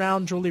sticks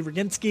around. Julie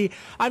Roginski.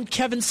 I'm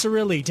Kevin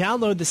Cirilli.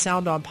 Download the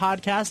Sound On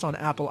podcast on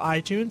Apple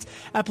iTunes,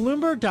 at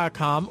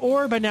Bloomberg.com,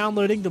 or by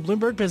downloading the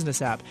Bloomberg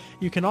Business app.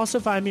 You can also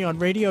find me on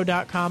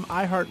Radio.com,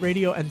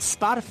 iHeartRadio, and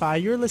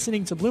Spotify. You're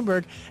listening to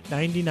Bloomberg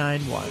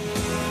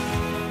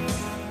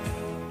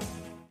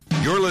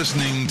 99.1. You're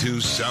listening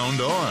to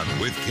Sound On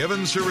with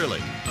Kevin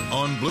Cirilli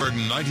on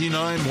Bloomberg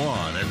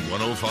 99.1 and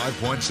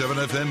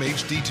 105.7 FM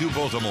HD2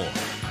 Baltimore.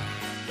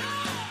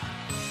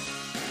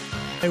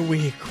 A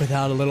week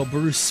without a little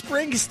Bruce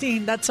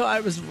Springsteen. That's how I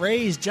was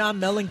raised. John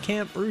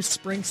Mellencamp, Bruce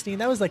Springsteen.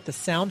 That was like the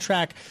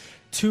soundtrack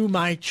to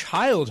my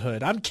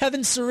childhood. I'm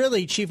Kevin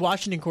Cirilli, Chief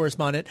Washington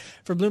Correspondent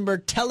for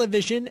Bloomberg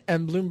Television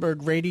and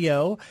Bloomberg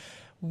Radio.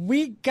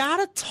 We got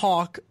to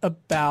talk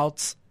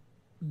about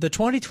the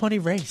 2020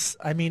 race.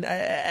 I mean,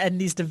 and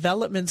these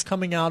developments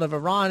coming out of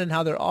Iran and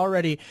how they're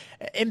already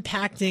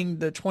impacting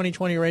the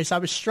 2020 race. I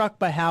was struck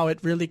by how it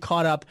really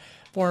caught up.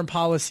 Foreign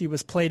policy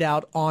was played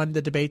out on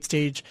the debate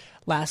stage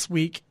last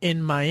week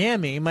in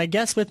Miami. My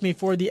guests with me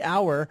for the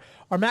hour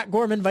are Matt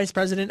Gorman, Vice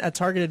President at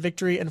Targeted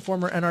Victory and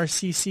former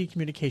NRCC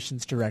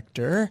Communications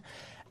Director,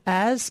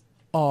 as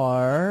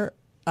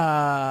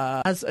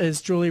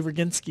is Julie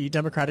Roginski,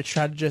 Democratic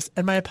strategist.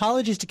 And my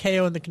apologies to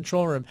KO in the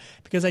control room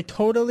because I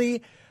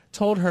totally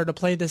told her to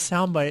play this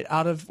soundbite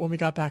out of when we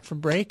got back from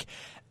break.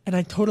 And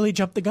I totally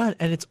jumped the gun,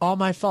 and it's all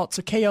my fault.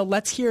 So, KO,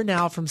 let's hear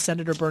now from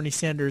Senator Bernie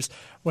Sanders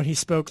when he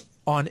spoke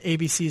on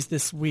ABC's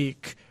This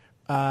Week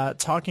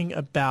talking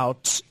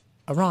about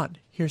Iran.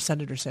 Here's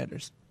Senator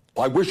Sanders.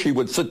 I wish he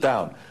would sit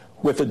down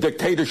with the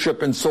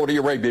dictatorship in Saudi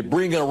Arabia,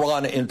 bring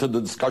Iran into the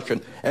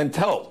discussion, and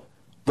tell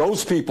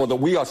those people that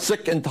we are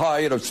sick and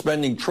tired of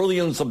spending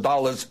trillions of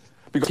dollars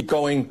because he's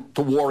going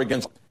to war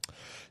against.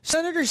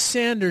 Senator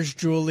Sanders,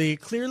 Julie,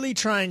 clearly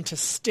trying to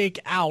stake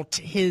out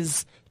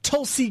his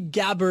Tulsi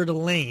Gabbard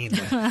lane,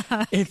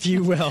 if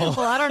you will. Well,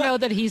 I don't know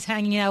that he's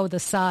hanging out with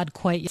Assad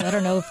quite yet. I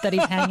don't know that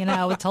he's hanging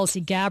out with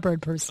Tulsi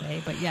Gabbard per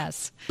se, but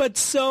yes. But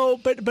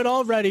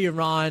already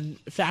Iran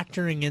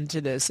factoring into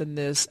this and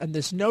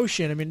this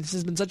notion. I mean, this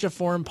has been such a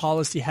foreign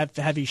policy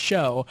heavy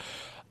show.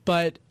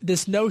 But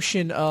this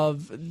notion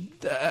of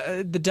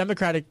the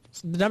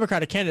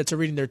Democratic candidates are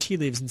reading their tea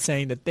leaves and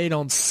saying that they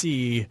don't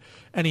see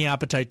any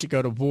appetite to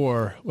go to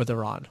war with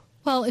Iran.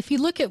 Well, if you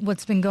look at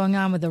what's been going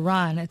on with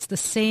Iran, it's the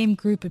same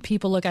group of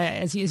people. Look,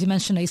 as you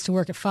mentioned, I used to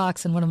work at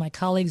Fox, and one of my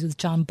colleagues was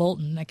John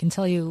Bolton. I can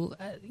tell you,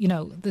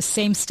 the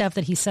same stuff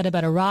that he said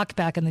about Iraq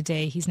back in the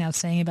day, he's now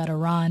saying about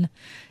Iran.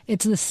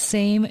 It's the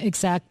same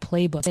exact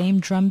playbook, same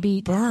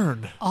drumbeat.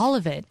 Burn. All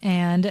of it.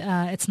 And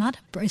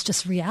it's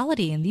just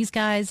reality. And these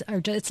guys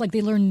it's like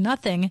they learned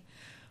nothing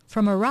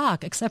from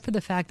Iraq, except for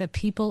the fact that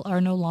people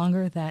are no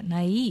longer that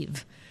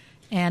naive.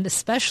 And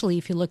especially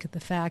if you look at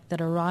the fact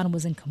that Iran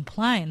was in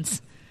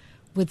compliance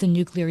with the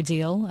nuclear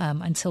deal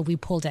until we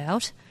pulled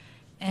out.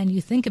 And you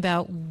think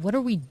about, what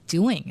are we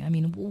doing? I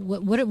mean,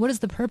 what is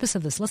the purpose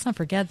of this? Let's not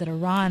forget that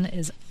Iran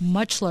is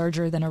much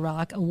larger than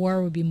Iraq. A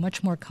war would be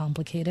much more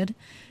complicated.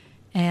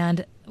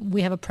 And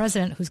we have a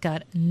president who's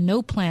got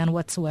no plan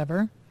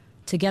whatsoever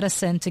to get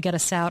us in, to get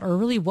us out, or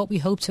really what we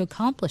hope to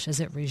accomplish. Is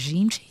it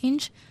regime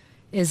change?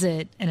 Is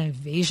it an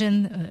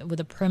invasion with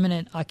a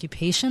permanent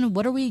occupation?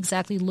 What are we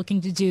exactly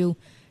looking to do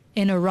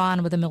in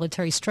Iran with a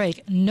military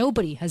strike?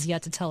 Nobody has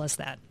yet to tell us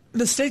that.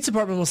 The State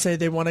Department will say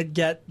they want to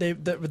get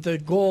the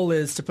goal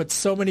is to put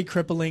so many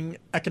crippling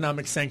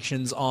economic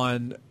sanctions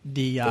on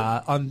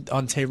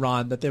on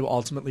Tehran that they will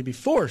ultimately be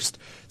forced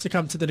to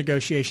come to the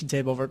negotiation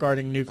table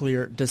regarding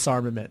nuclear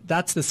disarmament.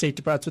 That's what the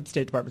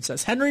State Department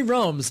says. Henry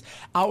Rome's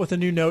out with a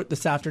new note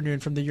this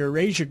afternoon from the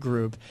Eurasia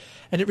Group,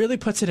 and it really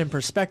puts it in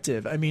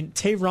perspective. I mean,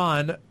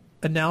 Tehran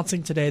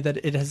announcing today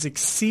that it has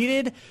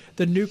exceeded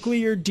the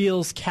nuclear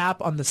deal's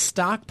cap on the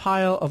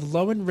stockpile of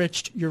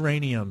low-enriched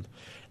uranium.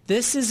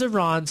 This is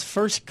Iran's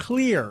first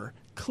clear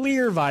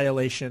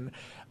violation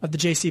of the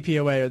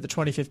JCPOA, or the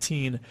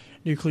 2015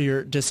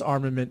 nuclear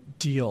disarmament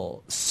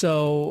deal.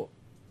 So,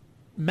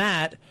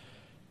 Matt,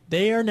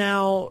 they are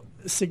now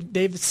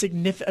they've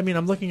significant. I mean,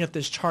 I'm looking at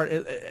this chart.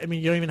 I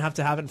mean, you don't even have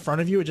to have it in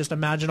front of you. Just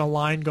imagine a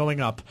line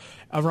going up.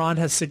 Iran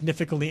has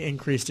significantly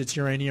increased its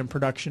uranium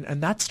production,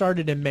 and that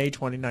started in May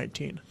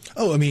 2019.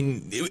 Oh, I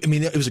mean,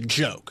 it was a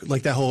joke.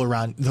 Like that whole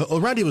the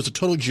Iran deal was a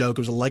total joke.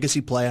 It was a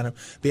legacy play on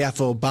behalf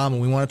of Obama.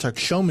 We want to talk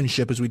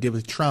showmanship, as we did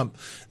with Trump.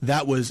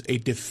 That was a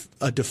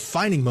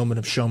defining moment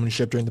of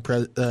showmanship during the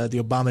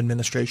Obama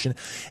administration.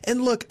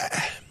 And look,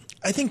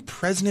 I think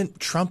President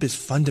Trump is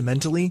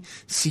fundamentally,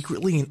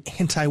 secretly an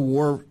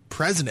anti-war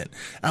president.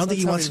 I don't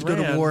think he wants to go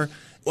to war.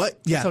 What?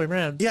 Yeah. That's how he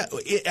ran. Yeah.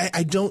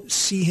 I don't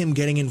see him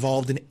getting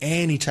involved in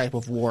any type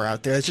of war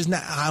out there. That's just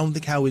not, I don't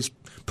think how his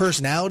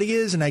personality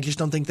is, and I just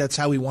don't think that's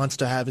how he wants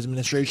to have his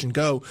administration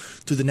go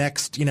through the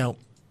next,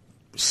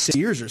 6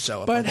 years or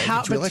so. But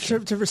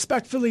to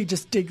respectfully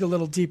just dig a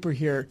little deeper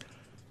here,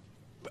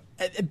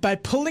 by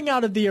pulling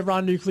out of the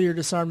Iran nuclear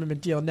disarmament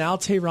deal, now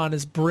Tehran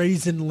is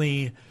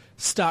brazenly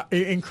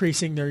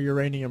increasing their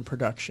uranium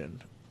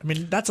production. I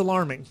mean, that's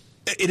alarming.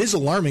 It is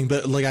alarming,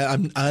 but like I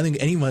think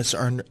any of us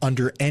are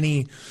under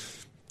any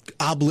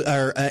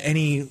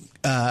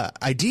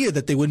idea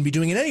that they wouldn't be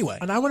doing it anyway.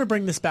 And I want to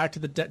bring this back to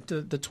the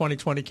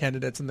 2020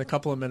 candidates in the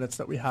couple of minutes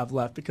that we have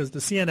left, because the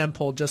CNN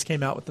poll just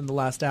came out within the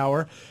last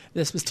hour.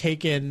 This was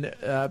taken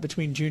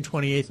between June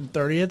 28th and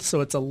 30th,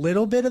 so it's a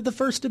little bit of the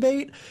first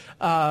debate,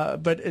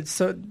 but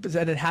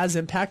it has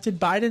impacted.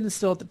 Biden is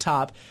still at the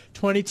top,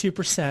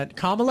 22%.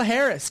 Kamala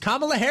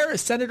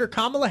Harris, Senator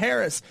Kamala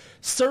Harris,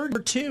 surged number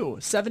 2,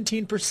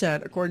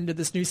 17%, according to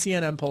this new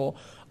CNN poll.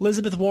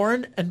 Elizabeth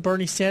Warren and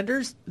Bernie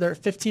Sanders, they're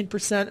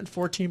 15% and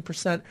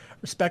 14%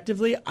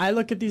 respectively. I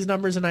look at these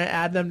numbers and I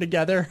add them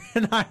together,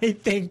 and I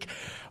think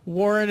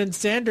Warren and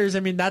Sanders, I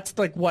mean, that's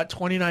like,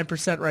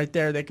 29% right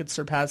there. They could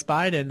surpass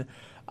Biden.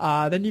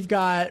 Then you've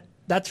got,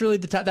 that's really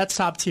that's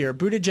top tier.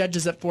 Buttigieg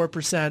is at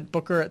 4%,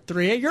 Booker at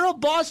 3%. You're a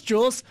boss,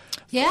 Jules.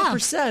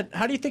 4%.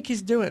 How do you think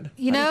he's doing?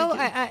 He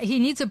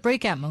needs a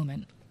breakout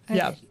moment.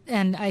 Yeah.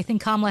 And I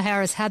think Kamala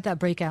Harris had that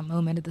breakout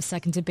moment at the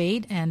second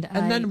debate. And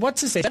then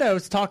what's his name?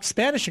 Beto talked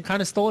Spanish and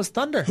kind of stole his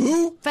thunder.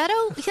 Who?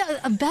 Beto? Yeah,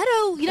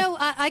 Beto,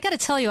 I got to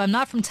tell you, I'm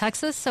not from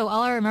Texas, so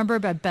all I remember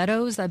about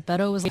Beto is that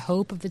Beto was the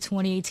hope of the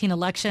 2018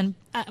 election,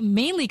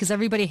 mainly because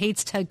everybody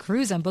hates Ted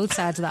Cruz on both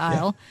sides of the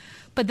aisle.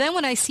 But then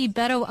when I see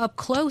Beto up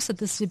close at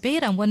this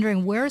debate, I'm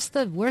wondering, where's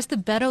the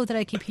Beto that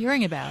I keep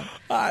hearing about?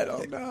 I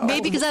don't know.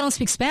 Maybe because I don't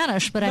speak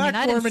Spanish, but Matt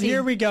I didn't Gorman, see...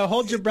 here we go.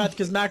 Hold your breath,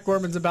 because Matt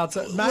Gorman's about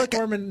to...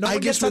 Gorman, no one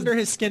gets under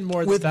his skin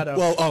more than Beto.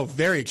 Well,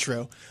 very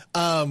true.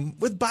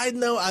 With Biden,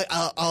 though,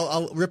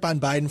 I'll rip on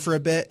Biden for a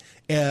bit.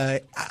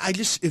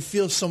 It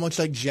feels so much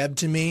like Jeb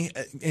to me.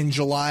 In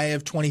July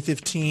of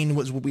 2015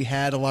 was what we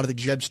had. A lot of the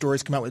Jeb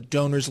stories come out with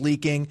donors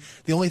leaking.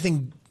 The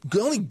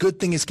only good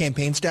thing his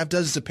campaign staff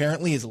does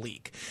is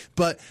leak.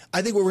 But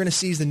I think what we're going to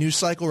see is the news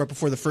cycle right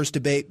before the first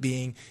debate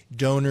being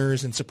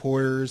donors and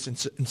supporters and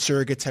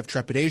surrogates have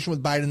trepidation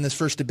with Biden in this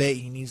first debate.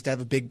 He needs to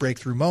have a big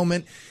breakthrough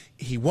moment.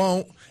 He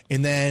won't.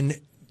 And then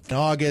in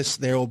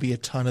August, there will be a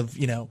ton of,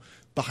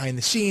 behind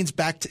the scenes,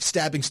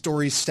 backstabbing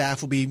stories.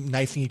 Staff will be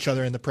knifing each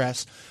other in the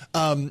press.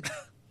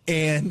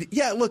 And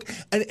yeah, look,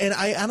 and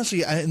I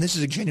honestly, and this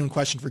is a genuine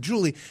question for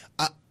Julie,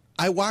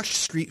 I watched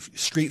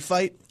Street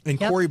Fight, and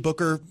Cory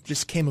Booker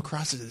just came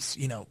across as,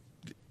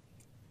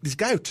 this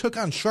guy who took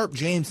on Sharp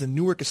James, the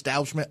Newark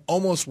establishment,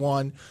 almost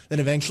won, then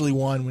eventually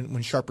won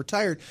when Sharp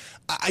retired.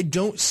 I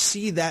don't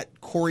see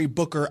that Cory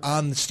Booker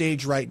on the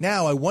stage right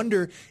now. I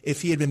wonder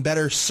if he had been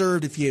better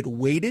served if he had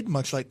waited,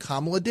 much like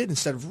Kamala did,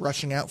 instead of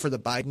rushing out for the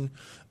Biden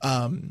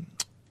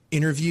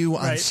interview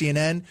on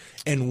CNN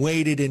and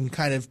waited and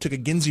kind of took a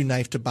Ginsu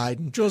knife to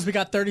Biden. Jules, we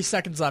got 30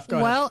 seconds left. Go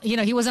ahead. Well,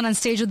 he wasn't on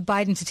stage with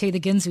Biden to take the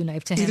Ginsu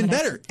knife to him. Even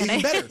better.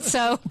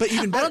 So but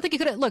even better. I don't think he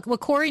could. Look,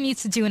 what Cory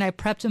needs to do, and I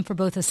prepped him for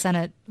both the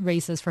Senate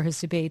races for his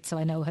debate, so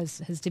I know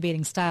his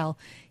debating style.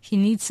 He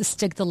needs to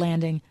stick the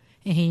landing,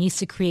 and he needs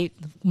to create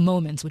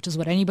moments, which is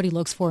what anybody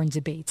looks for in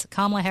debates.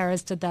 Kamala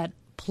Harris did that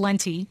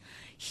plenty.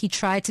 He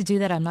tried to do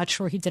that. I'm not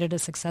sure he did it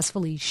as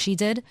successfully as she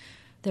did.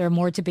 There are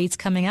more debates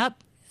coming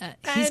up.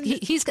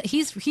 He's got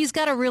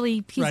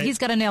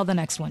to nail the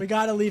next one. We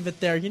got to leave it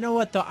there. You know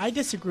what, though? I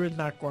disagree with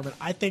Matt Gorman.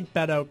 I think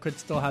Beto could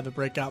still have a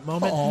breakout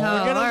moment. We're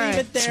going to leave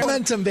it there.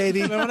 Momentum,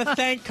 baby. I want to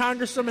thank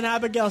Congresswoman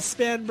Abigail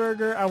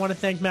Spanberger. I want to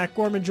thank Matt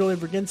Gorman, Julie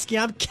Brzezinski.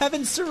 I'm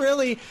Kevin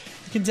Cirilli.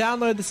 You can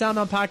download the Sound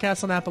On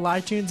podcast on Apple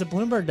iTunes at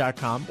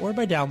Bloomberg.com or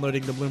by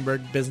downloading the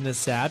Bloomberg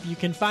Business app. You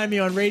can find me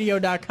on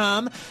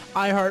Radio.com,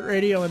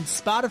 iHeartRadio, and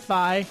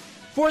Spotify.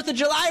 4th of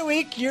July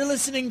week, you're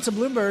listening to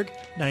Bloomberg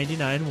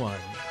 99.1.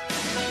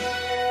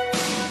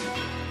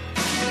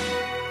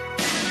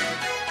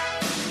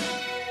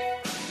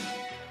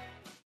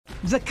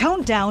 The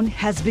countdown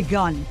has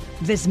begun.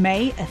 This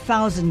May,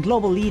 1,000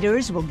 global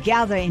leaders will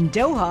gather in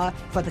Doha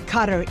for the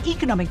Qatar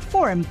Economic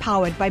Forum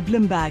powered by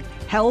Bloomberg,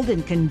 held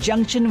in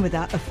conjunction with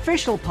our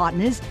official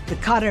partners, the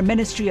Qatar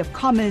Ministry of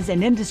Commerce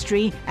and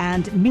Industry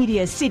and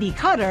Media City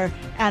Qatar,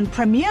 and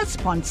premier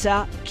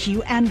sponsor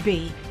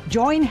QNB.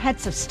 Join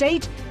heads of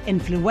state,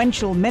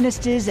 influential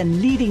ministers,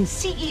 and leading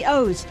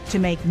CEOs to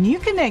make new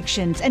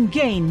connections and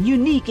gain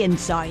unique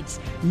insights.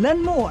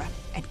 Learn more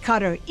at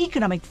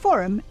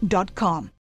QatarEconomicForum.com.